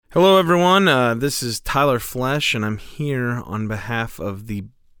Hello, everyone. This is Tyler Flesh, and I'm here on behalf of the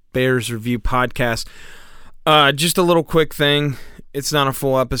Bears Review Podcast. Just a little quick thing. It's not a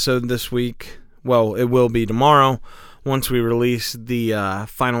full episode this week. Well, it will be tomorrow once we release the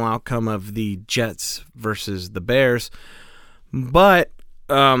final outcome of the Jets versus the Bears. But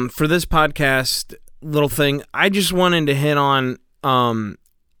for this podcast, little thing, I just wanted to hit on,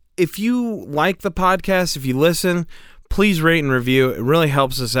 if you like the podcast, if you listen, please rate and review. It really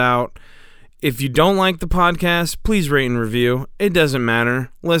helps us out. If you don't like the podcast, please rate and review. It doesn't matter.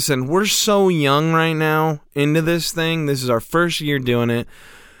 Listen, we're so young right now into this thing. This is our first year doing it.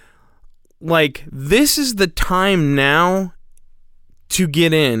 Like, this is the time now to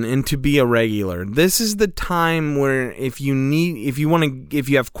get in and to be a regular. This is the time where if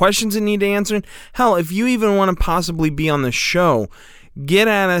you have questions that need answered, hell, if you even want to possibly be on the show, get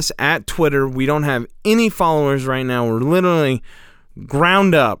at us at Twitter. We don't have any followers right now. We're literally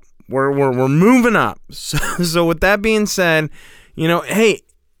ground up. We're moving up. So with that being said, hey,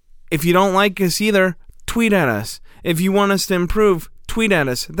 if you don't like us either, tweet at us. If you want us to improve, tweet at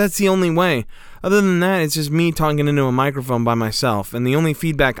us. That's the only way. Other than that, it's just me talking into a microphone by myself, and the only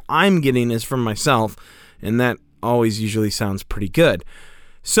feedback I'm getting is from myself, and that always usually sounds pretty good.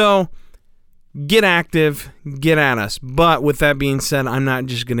 So get active, get at us. But with that being said, I'm not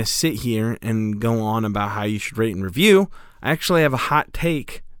just going to sit here and go on about how you should rate and review. I actually have a hot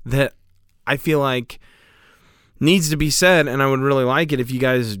take that I feel like needs to be said, and I would really like it if you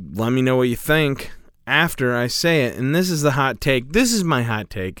guys let me know what you think after I say it. And this is the hot take. This is my hot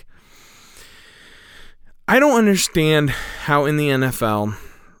take. I don't understand how in the NFL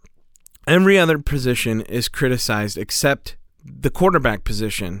every other position is criticized except the quarterback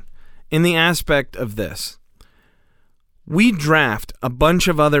position. In the aspect of this, we draft a bunch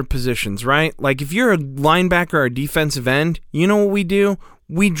of other positions, right? Like if you're a linebacker or a defensive end, you know what we do?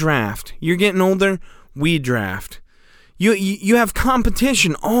 We draft. You're getting older, we draft. You have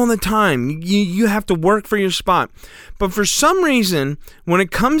competition all the time. You have to work for your spot. But for some reason, when it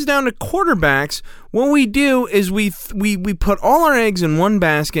comes down to quarterbacks, what we do is we put all our eggs in one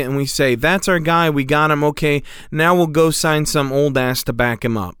basket and we say, that's our guy, we got him, okay, now we'll go sign some old ass to back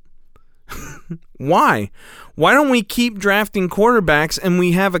him up. Why? Why don't we keep drafting quarterbacks and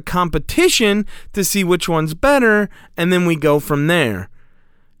we have a competition to see which one's better, and then we go from there?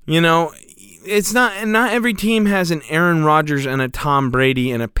 It's not every team has an Aaron Rodgers and a Tom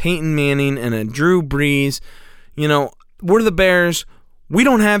Brady and a Peyton Manning and a Drew Brees. We're the Bears. We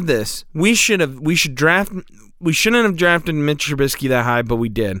don't have this. We shouldn't have drafted Mitch Trubisky that high, but we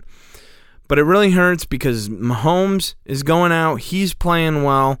did. But it really hurts because Mahomes is going out. He's playing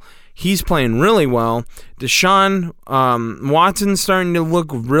well. He's playing really well. Deshaun Watson's starting to look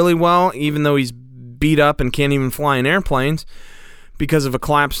really well, even though he's beat up and can't even fly in airplanes because of a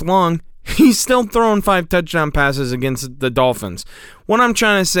collapsed lung. He's still throwing 5 touchdown passes against the Dolphins. What I'm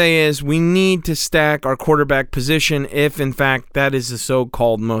trying to say is we need to stack our quarterback position if, in fact, that is the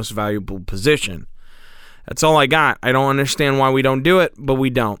so-called most valuable position. That's all I got. I don't understand why we don't do it, but we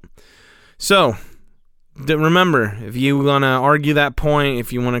don't. So remember, if you want to argue that point,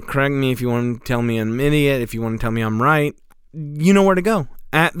 if you want to correct me, if you want to tell me I'm an idiot, if you want to tell me I'm right, you know where to go.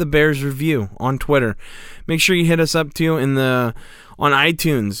 At the Bears Review on Twitter. Make sure you hit us up too on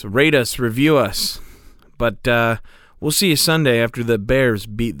iTunes. Rate us, review us. But we'll see you Sunday after the Bears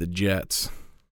beat the Jets.